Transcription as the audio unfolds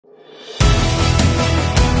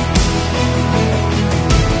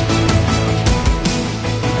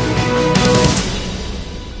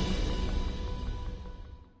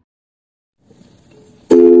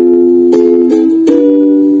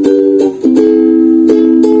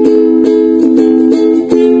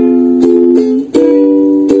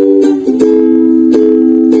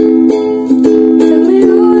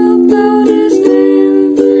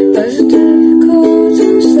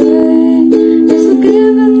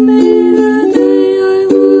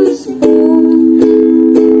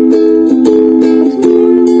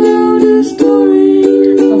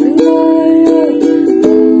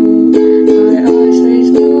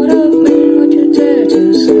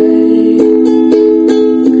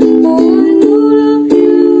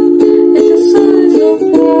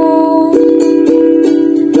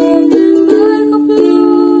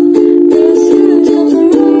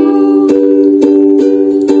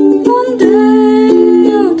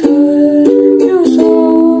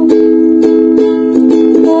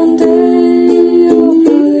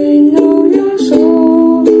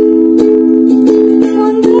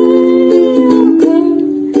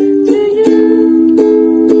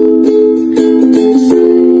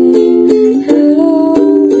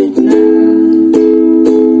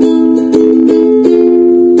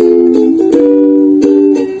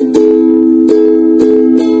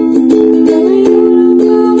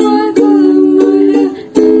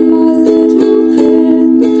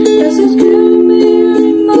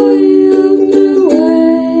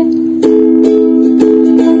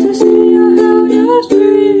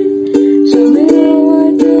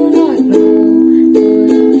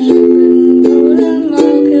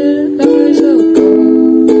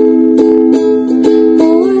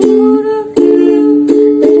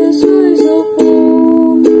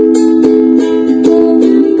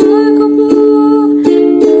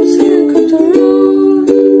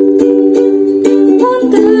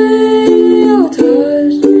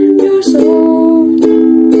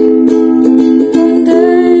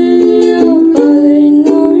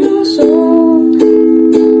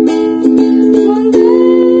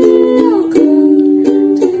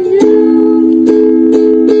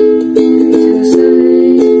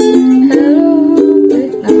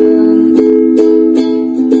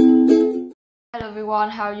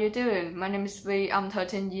name is V. I'm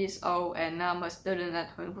 13 years old and I'm a student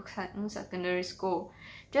at Huỳnh Secondary School.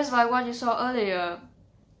 Just like what you saw earlier,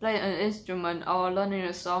 playing an instrument or learning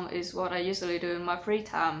a song is what I usually do in my free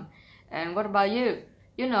time. And what about you?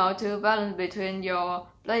 You know, to balance between your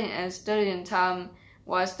playing and studying time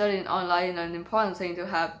while studying online is an important thing to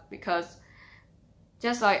have, because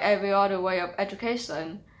just like every other way of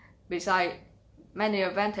education, besides many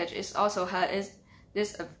advantages, it also has its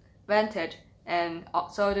disadvantage, and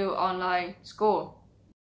so do online school.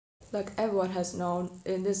 Like everyone has known,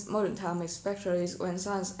 in this modern time, especially when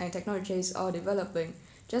science and technologies are developing,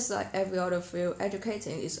 just like every other field,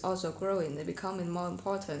 educating is also growing and becoming more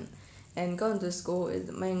important. And going to school is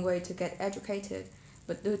the main way to get educated.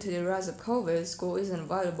 But due to the rise of COVID, school isn't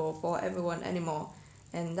available for everyone anymore.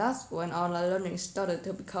 And that's when online learning started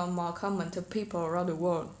to become more common to people around the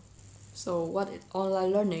world. So what is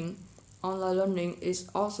online learning? Online learning is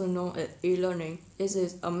also known as e-learning. It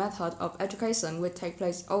is a method of education which takes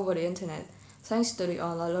place over the internet. Thanks to the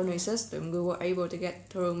online learning system, we were able to get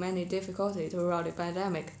through many difficulties throughout the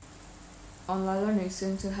pandemic. Online learning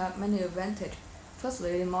seems to have many advantages.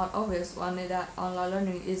 Firstly, the most obvious one is that online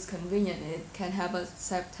learning is convenient and it can help us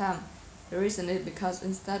save time. The reason is because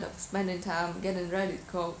instead of spending time getting ready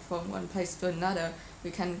to go from one place to another,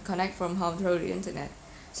 we can connect from home through the internet.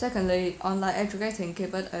 Secondly, online educating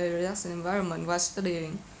keeps us a relaxed environment while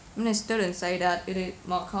studying. Many students say that it is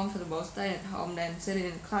more comfortable staying at home than sitting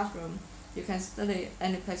in the classroom. You can study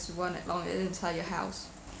any place you want as long as it's inside your house.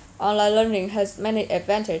 Online learning has many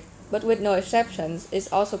advantages, but with no exceptions, it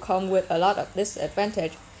also comes with a lot of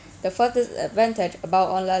disadvantages. The first disadvantage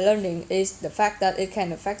about online learning is the fact that it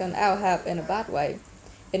can affect on our health in a bad way.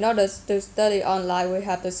 In order to study online, we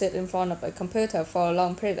have to sit in front of a computer for a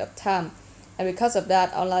long period of time, and because of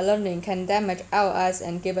that, online learning can damage our eyes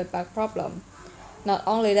and give us back problems. Not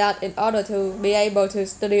only that, in order to be able to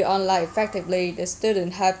study online effectively, the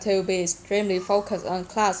students have to be extremely focused on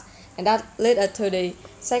class, and that leads us to the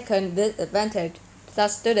second disadvantage,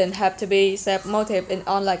 that students have to be self-motivated in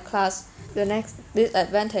online class. The next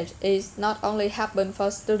disadvantage is not only happen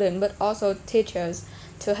for students but also teachers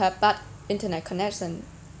to have bad internet connection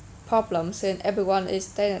problems, since everyone is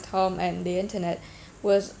staying at home and the internet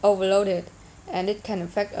was overloaded, and it can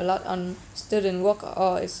affect a lot on student work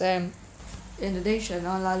or exam. In addition,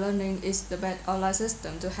 online learning is the best online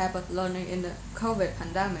system to help us learning in the COVID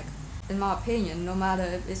pandemic. In my opinion, no matter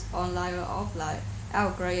if it's online or offline,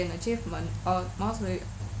 our grade and achievement are mostly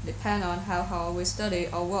depend on how hard we study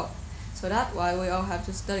or work. So that's why we all have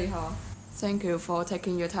to study hard. Thank you for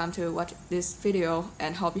taking your time to watch this video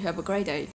and hope you have a great day.